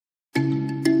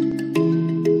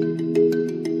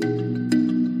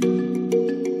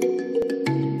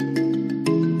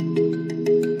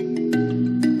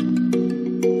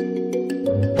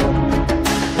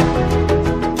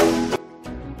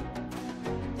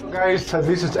Guys,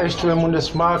 this is H2M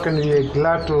Mundesmark, and we are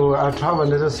glad to have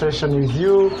another session with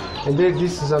you. And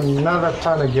this is another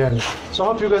turn again. So I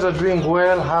hope you guys are doing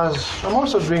well. I'm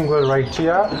also doing well right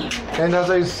here. And as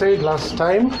I said last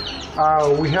time,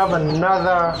 we have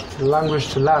another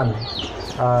language to learn.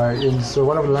 It's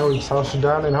one of the languages of South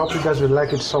Sudan, and I hope you guys will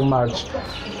like it so much.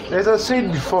 As I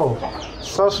said before,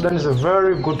 South Sudan is a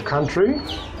very good country.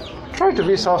 Try to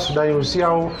visit South Sudan, you will see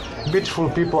how beautiful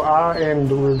people are and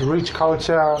with rich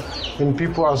culture, and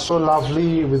people are so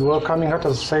lovely with welcoming heart,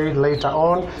 as I said later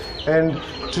on. And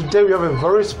today we have a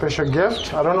very special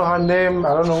guest. I don't know her name, I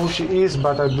don't know who she is,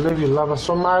 but I believe you love her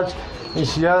so much, and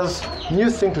she has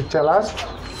new thing to tell us.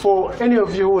 For any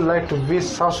of you who would like to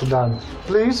visit South Sudan,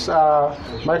 please,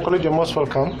 my colleague, you're most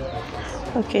welcome.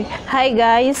 Okay. Hi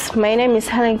guys, my name is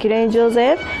Helen Kirene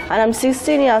Joseph, and I'm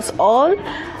 16 years old.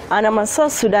 And I'm a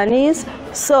South Sudanese,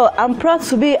 so I'm proud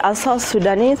to be a South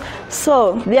Sudanese.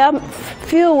 So there are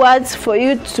few words for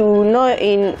you to know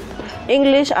in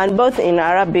English and both in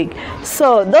Arabic.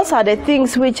 So those are the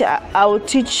things which I will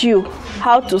teach you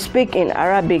how to speak in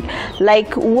Arabic.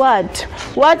 Like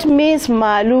what means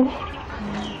malu.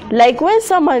 Like when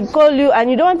someone calls you and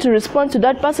you don't want to respond to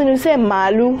that person, you say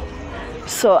malu.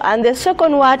 So, and the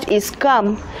second word is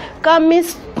kam. Kam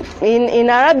means in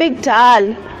Arabic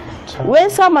ta'al. When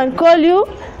someone calls you,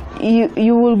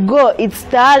 you will go. It's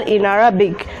ta'al in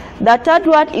Arabic. The third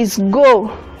word is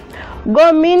go.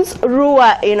 Go means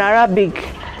ruwa in Arabic.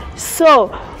 So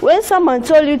when someone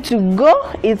told you to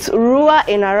go, it's ruwa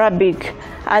in Arabic.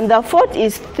 And the fourth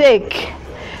is take.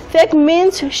 Take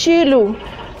means shilu.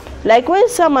 Like when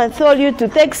someone told you to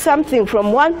take something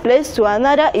from one place to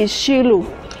another is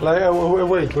shilu. Like,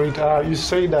 wait, you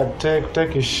say that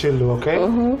take is shilu, okay?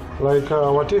 Mm-hmm. Like,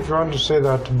 what if you want to say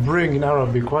that bring in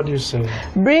Arabic? What do you say?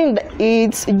 Bring,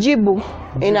 it's jibu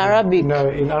in Arabic. No,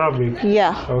 in Arabic?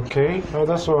 Yeah. Okay, oh,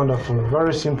 that's wonderful.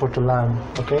 Very simple to learn,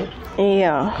 okay?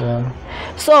 Yeah.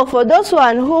 So for those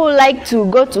one who like to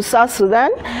go to South Sudan,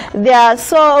 there are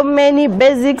so many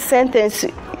basic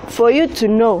sentences for you to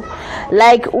know.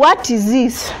 Like, what is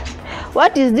this?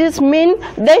 What does this mean?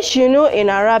 Deshinu in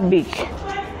Arabic.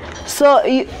 So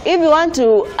if you want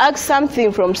to ask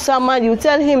something from someone, you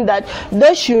tell him that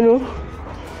deshinu.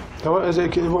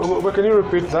 Can you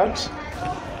repeat that?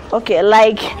 Okay,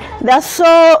 like there's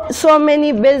so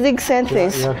many basic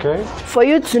sentences for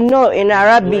you to know in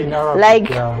Arabic. Like,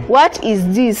 what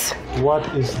is this? What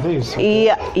is this?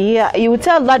 Okay. Yeah. You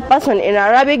tell that person in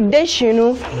Arabic,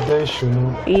 deshinu.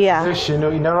 Deshinu. Yeah.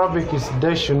 Deshinu. In Arabic is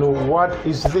deshinu. What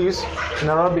is this? In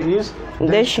Arabic is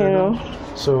deshinu.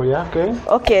 So yeah, okay.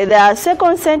 Okay, the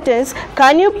second sentence.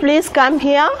 Can you please come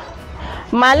here?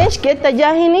 Malish keta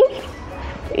jahini.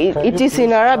 It is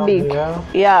in Arabic.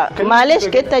 Yeah.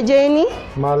 Malish keta jahini.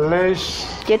 Malish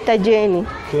keta jahini.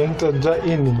 Keta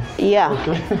jahini. Yeah.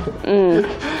 Okay.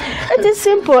 It is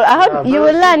simple. I hope you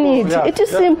will learn it. Yeah. It is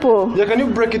simple. Yeah. Can you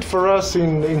break it for us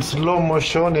in slow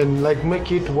motion and like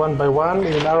make it one by one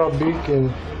in Arabic and.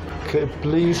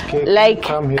 Please, like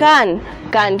come here. Can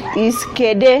is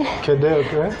kede. Kede,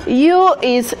 okay. You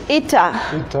is ita.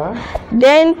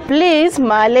 Then please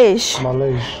malish.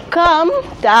 Come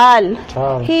tal.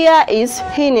 Here is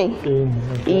hini.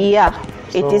 Okay. Yeah.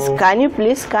 So, it is can you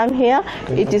please come here?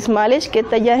 Okay. It is malish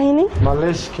keta jahini.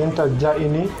 Malish keta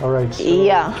jahini. All right. So,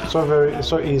 yeah.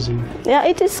 So easy. Yeah,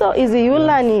 it is so easy. You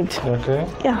learn it. Okay.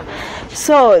 Yeah.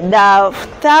 So the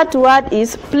third word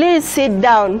is please sit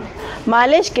down.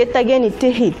 Malish keta geni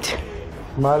tehit.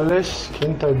 Malish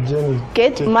keta geni.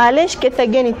 Malish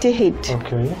keta geni tehit.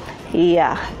 Okay.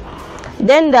 Yeah.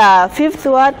 Then the fifth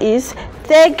word is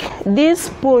take this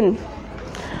spoon.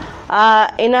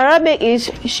 In Arabic is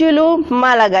shilu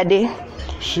malagade.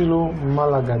 Shilu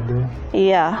malagade.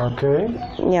 Yeah. Okay.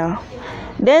 Yeah.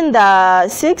 Then the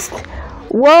sixth,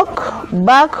 walk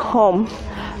back home.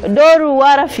 Doru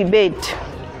wara fi bed.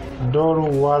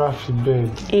 Doru wara fi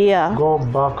bed. Yeah. Go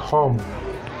back home.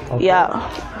 Okay. Yeah.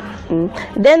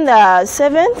 Then the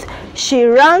seventh, she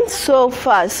runs so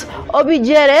fast.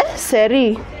 Obijere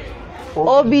seri.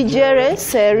 Obijere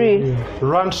seri.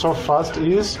 Run so fast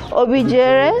is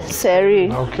Obijere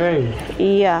seri. Okay.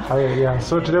 Yeah. Yeah.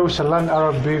 So today we shall learn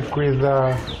Arabic with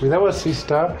our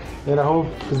sister, and I hope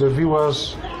the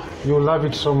viewers you love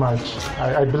it so much.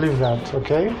 I believe that.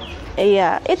 Okay.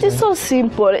 Yeah. It is so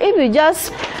simple. If you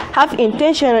just have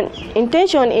intention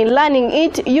in learning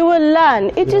it, you will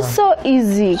learn. It is so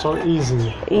easy. So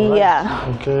easy. Yeah.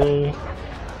 Right. Okay.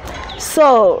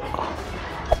 So.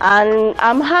 And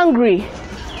I'm hungry.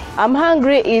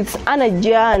 It's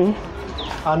Anajan.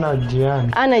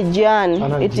 Anajian.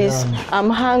 Anajian. It is I'm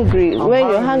hungry. When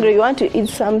you're hungry, you want to eat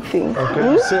something.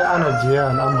 Okay. Say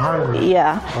Anajian. I'm hungry.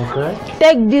 Yeah. Okay.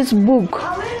 Take this book.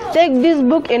 Take this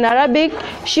book in Arabic.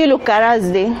 Shilu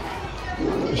Karazde.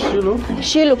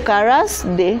 Shilu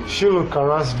Karazde. Shilu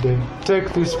Karazde.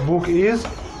 Take this book is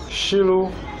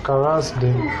Shilu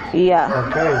Karazde. Yeah.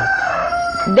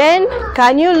 Okay. Then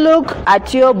can you look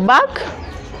at your back?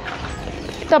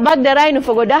 Ita back dara inu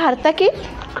fogoda hartaki?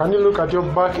 Can you look at your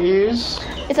back is?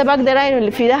 Ita back dara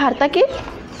inu fida hartaki?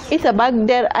 Ita back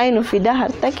there ainu fida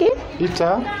hartaki?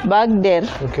 Ita back there.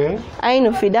 Okay.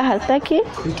 Ainu fida hartaki?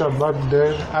 Ita back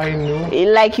there ainu.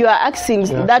 Like you are asking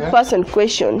that person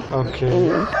question. Okay.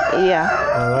 Yeah.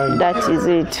 All right. That is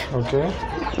it. Okay.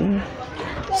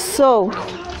 So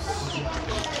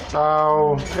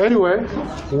anyway,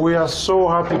 we are so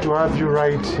happy to have you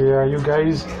right here, you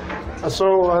guys.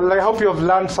 So I hope you have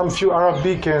learned some few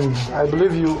Arabic, and I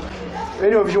believe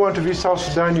any of you want to visit South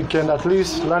Sudan, you can at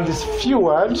least learn these few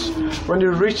words. When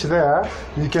you reach there,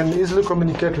 you can easily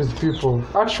communicate with people.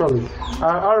 Actually,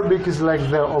 Arabic is like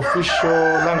the official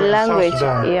language of South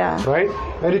Sudan, yeah. Right?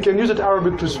 And you can use that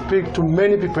Arabic to speak to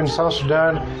many people in South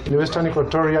Sudan, in Western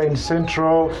Equatoria, in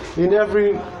Central, in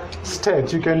every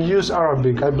state. You can use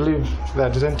Arabic. I believe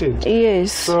that, isn't it?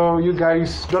 Yes. So you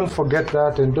guys don't forget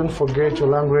that, and don't forget your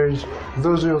language.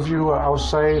 Those of you who are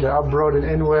outside, abroad, and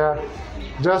anywhere,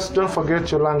 just don't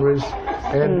forget your language.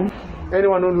 And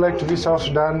anyone who would like to visit South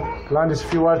Sudan, learn these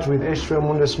few words with H2M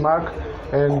Mundesmark,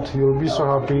 and you'll be so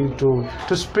happy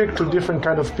to speak to different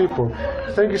kind of people.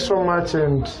 Thank you so much.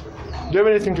 And do you have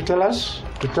anything to tell us,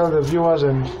 to tell the viewers,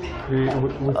 and we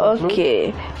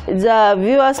okay, the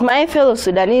viewers, my fellow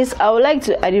Sudanese, I would like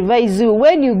to advise you,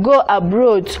 when you go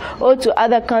abroad or to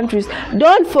other countries,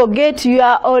 don't forget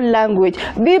your own language.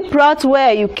 Be proud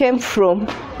where you came from.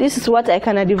 This is what I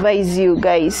can advise you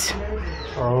guys.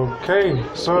 Okay,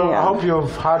 so I hope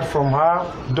you've heard from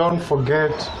her. Don't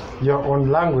forget your own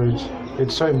language.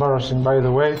 It's so embarrassing, by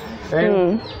the way.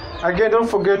 And again, don't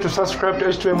forget to subscribe to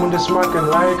H2M Mundesmark and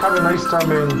like. Have a nice time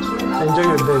and enjoy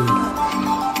your day.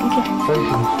 Okay. Thank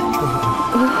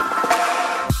you.